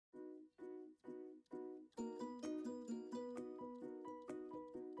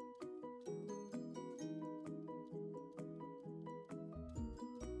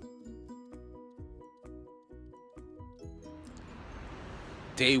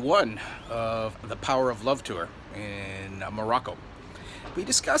day one of the Power of Love tour in Morocco. We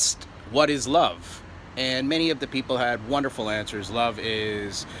discussed what is love, and many of the people had wonderful answers. Love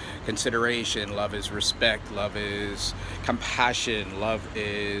is consideration, love is respect, love is compassion, love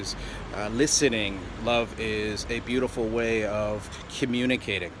is listening, love is a beautiful way of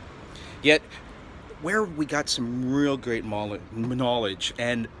communicating. Yet where we got some real great knowledge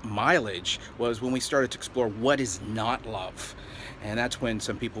and mileage was when we started to explore what is not love. And that's when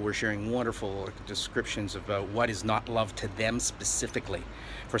some people were sharing wonderful descriptions about what is not love to them specifically.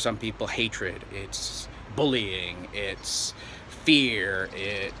 For some people, hatred, it's bullying, it's fear,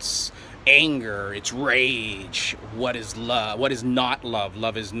 it's anger, it's rage. What is love? What is not love?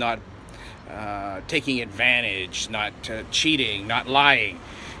 Love is not taking advantage, not cheating, not lying.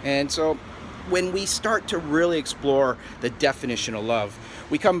 And so when we start to really explore the definition of love,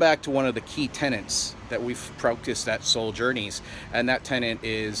 we come back to one of the key tenets that we've practiced at Soul Journeys, and that tenet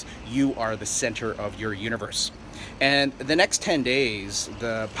is you are the center of your universe. And the next 10 days,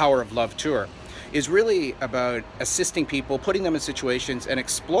 the Power of Love tour, is really about assisting people, putting them in situations and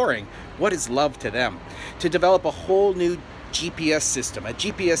exploring what is love to them, to develop a whole new GPS system, a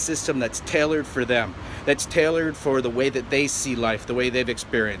GPS system that's tailored for them, that's tailored for the way that they see life, the way they've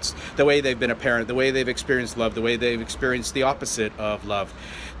experienced, the way they've been a parent, the way they've experienced love, the way they've experienced the opposite of love,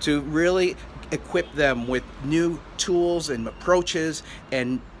 to really equip them with new tools and approaches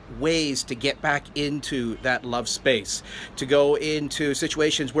and ways to get back into that love space, to go into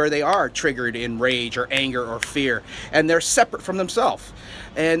situations where they are triggered in rage or anger or fear, and they're separate from themselves.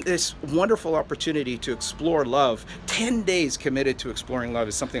 And this wonderful opportunity to explore love, 10 days committed to exploring love,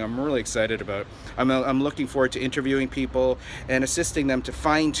 is something I'm really excited about. I'm looking forward to interviewing people and assisting them to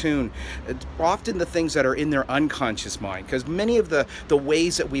fine-tune often the things that are in their unconscious mind, because many of the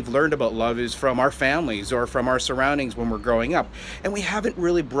ways that we've learned about love is from our families or from our surroundings when we're growing up, and we haven't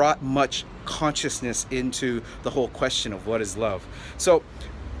really brought much consciousness into the whole question of what is love. So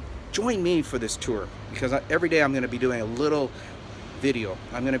join me for this tour, because every day I'm going to be doing a little video.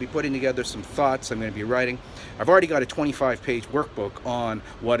 I'm going to be putting together some thoughts. I'm going to be writing. I've already got a 25-page workbook on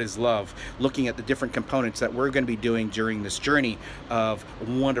what is love, looking at the different components that we're going to be doing during this journey of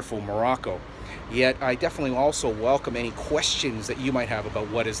wonderful Morocco. Yet I definitely also welcome any questions that you might have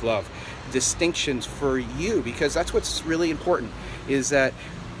about what is love, distinctions for you, because that's what's really important, is that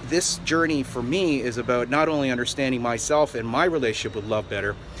this journey for me is about not only understanding myself and my relationship with love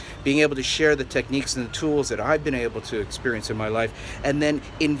better, being able to share the techniques and the tools that I've been able to experience in my life, and then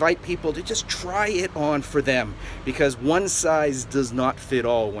invite people to just try it on for them, because one size does not fit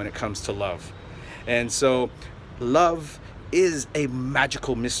all when it comes to love. And so love is a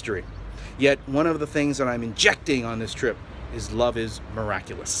magical mystery. Yet one of the things that I'm injecting on this trip is love is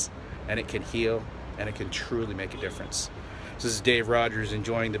miraculous, and it can heal, and it can truly make a difference. This is Dave Rogers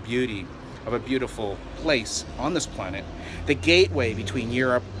enjoying the beauty of a beautiful place on this planet, the gateway between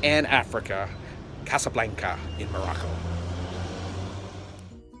Europe and Africa, Casablanca in Morocco.